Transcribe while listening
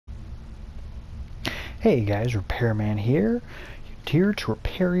Hey guys, Repairman here to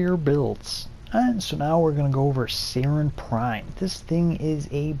repair your builds. And so now we're going to go over Saryn Prime. This thing is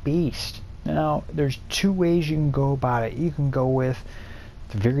a beast. Now, there's two ways you can go about it. You can go with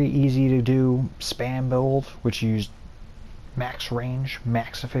the very easy to do spam build, which you use max range,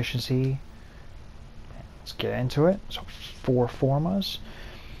 max efficiency. Let's get into it. So 4 formas.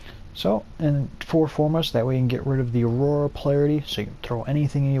 So, and 4 formas, that way you can get rid of the Aurora polarity, so you can throw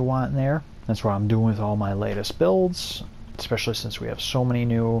anything you want in there. That's what I'm doing with all my latest builds, especially since we have so many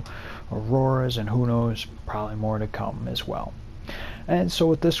new Auroras, and who knows, probably more to come as well. And so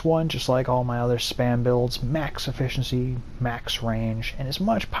with this one, just like all my other spam builds, max efficiency, max range, and as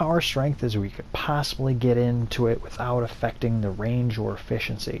much power strength as we could possibly get into it without affecting the range or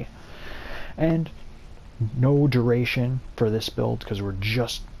efficiency. And no duration for this build because we're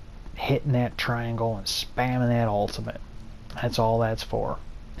just hitting that triangle and spamming that ultimate. That's all that's for.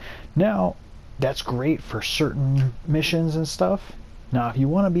 Now, that's great for certain missions and stuff. Now, if you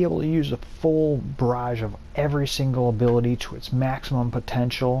want to be able to use a full barrage of every single ability to its maximum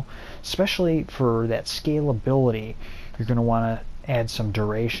potential, especially for that scalability, you're going to want to add some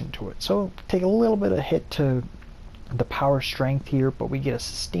duration to it. So take a little bit of hit to the power strength here, but we get a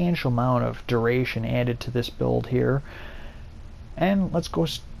substantial amount of duration added to this build here. And let's go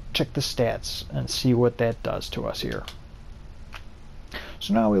check the stats and see what that does to us here.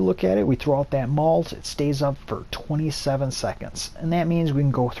 So now we look at it, we throw out that malt, it stays up for 27 seconds. And that means we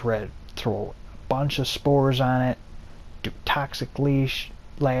can go throw a bunch of spores on it, do toxic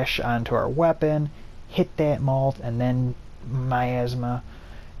lash onto our weapon, hit that malt, and then miasma,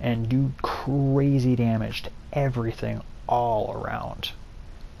 and do crazy damage to everything all around.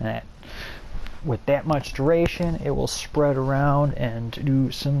 And with that much duration, it will spread around and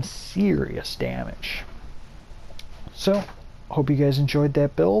do some serious damage. So, hope you guys enjoyed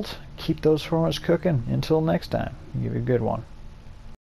that build. Keep those formas cooking. Until next time, you have a good one.